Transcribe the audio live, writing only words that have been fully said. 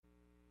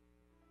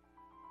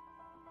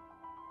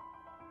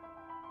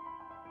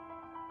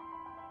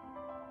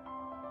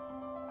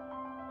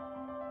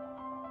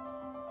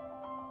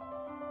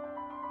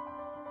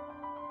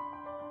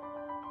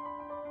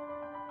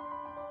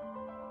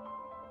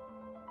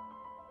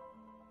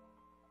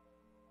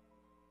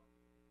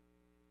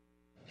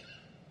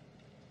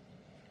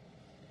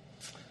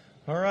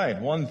All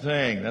right, one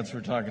thing. That's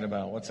what we're talking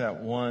about. What's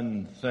that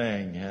one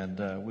thing?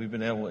 And we've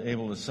been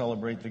able to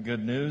celebrate the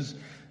good news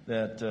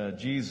that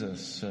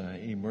Jesus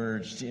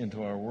emerged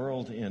into our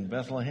world in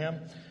Bethlehem.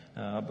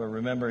 But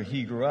remember,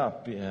 he grew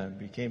up and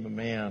became a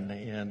man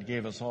and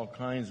gave us all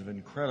kinds of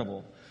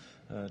incredible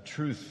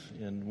truth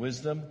and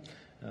wisdom,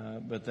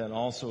 but then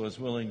also is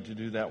willing to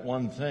do that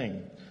one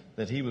thing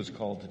that he was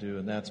called to do,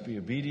 and that's be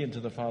obedient to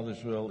the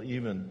Father's will,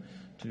 even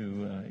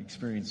to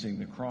experiencing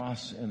the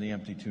cross and the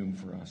empty tomb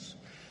for us.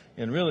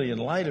 And really, in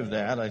light of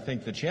that, I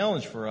think the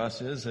challenge for us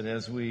is that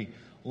as we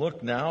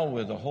look now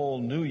with a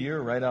whole new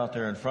year right out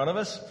there in front of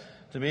us,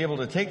 to be able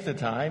to take the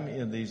time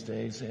in these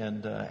days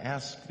and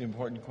ask the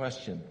important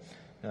question,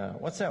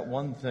 what's that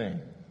one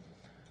thing?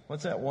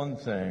 What's that one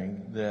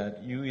thing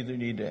that you either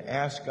need to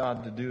ask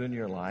God to do in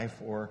your life,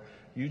 or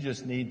you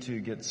just need to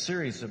get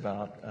serious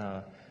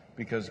about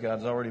because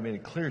God's already made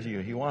it clear to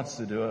you He wants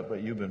to do it,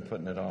 but you've been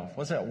putting it off?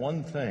 What's that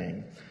one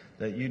thing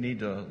that you need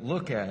to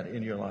look at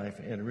in your life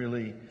and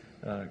really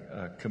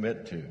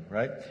commit to,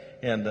 right?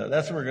 And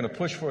that's what we're going to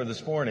push for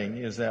this morning,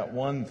 is that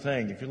one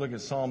thing. If you look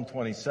at Psalm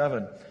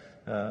 27,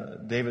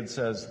 David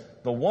says,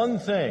 the one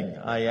thing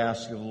I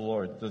ask of the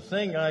Lord, the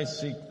thing I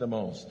seek the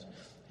most.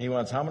 He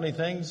wants how many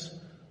things?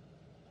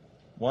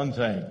 One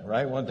thing,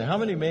 right? One thing. How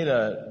many made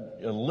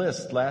a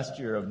list last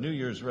year of New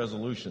Year's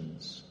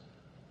resolutions?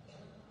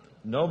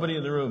 Nobody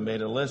in the room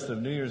made a list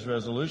of New Year's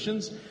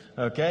resolutions,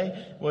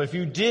 okay? Well, if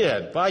you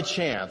did, by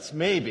chance,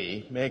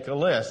 maybe make a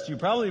list, you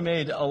probably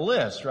made a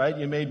list, right?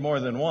 You made more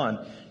than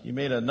one. You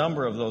made a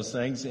number of those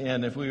things,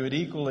 and if we would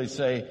equally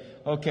say,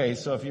 okay,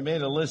 so if you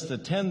made a list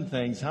of 10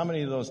 things, how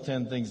many of those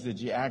 10 things did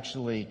you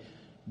actually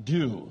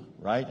do,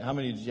 right? How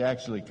many did you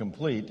actually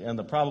complete? And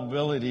the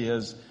probability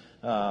is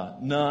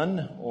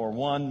none or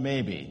one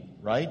maybe,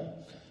 right?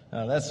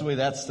 That's the way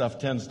that stuff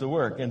tends to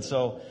work. And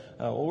so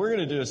what we're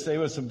going to do is stay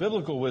with some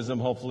biblical wisdom,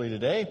 hopefully,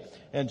 today,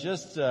 and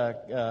just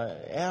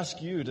ask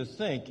you to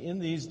think in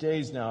these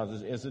days now,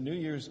 as the New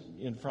Year's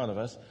in front of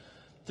us,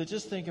 to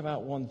just think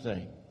about one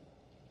thing.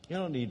 You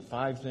don't need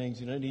 5 things.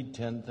 You don't need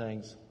 10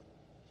 things.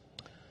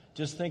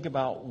 Just think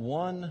about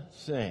one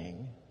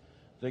thing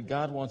that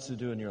God wants to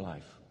do in your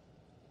life.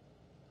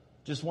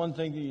 Just one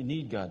thing that you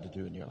need God to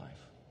do in your life.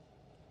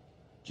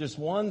 Just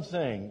one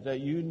thing that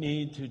you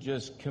need to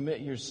just commit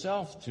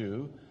yourself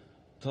to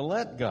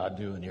let God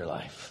do in your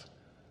life.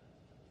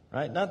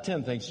 Right? Not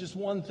 10 things, just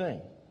one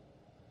thing.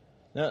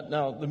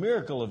 Now, the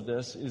miracle of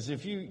this is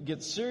if you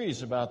get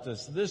serious about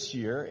this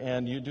year,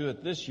 and you do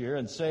it this year,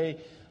 and say,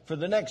 for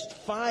the next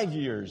 5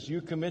 years, you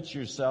commit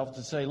yourself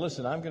to say,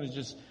 listen, I'm going to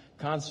just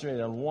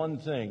concentrate on one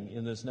thing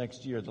in this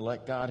next year, to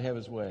let God have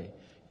His way,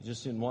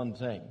 just in one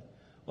thing.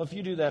 Well, if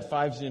you do that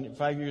 5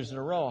 years in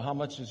a row, how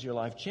much has your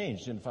life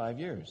changed in 5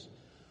 years?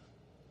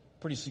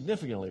 Pretty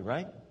significantly,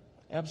 right?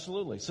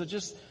 Absolutely. So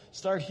just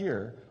start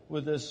here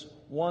with this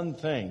one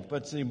thing.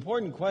 But the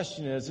important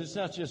question is, it's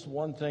not just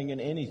one thing in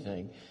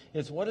anything.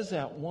 It's what is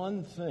that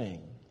one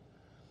thing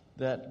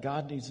that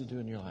God needs to do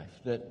in your life,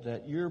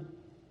 that you're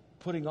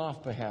putting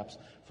off perhaps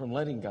from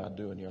letting God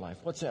do in your life?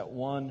 What's that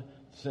one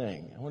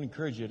thing? I want to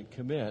encourage you to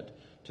commit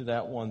to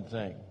that one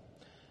thing.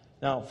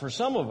 Now, for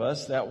some of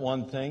us, that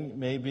one thing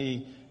may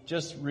be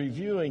just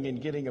reviewing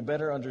and getting a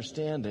better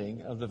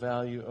understanding of the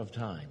value of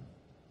time.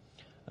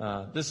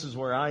 This is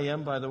where I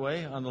am, by the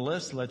way, on the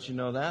list. Let you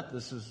know that.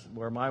 This is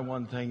where my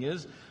one thing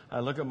is. I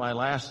look at my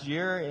last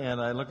year,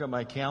 and I look at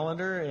my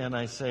calendar, and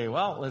I say,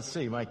 well, let's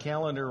see. My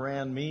calendar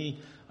ran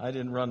me. I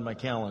didn't run my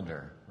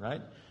calendar,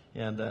 right?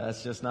 And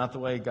that's just not the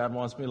way God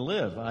wants me to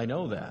live. I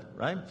know that,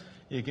 right?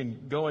 You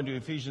can go into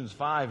Ephesians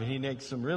 5, and he makes some really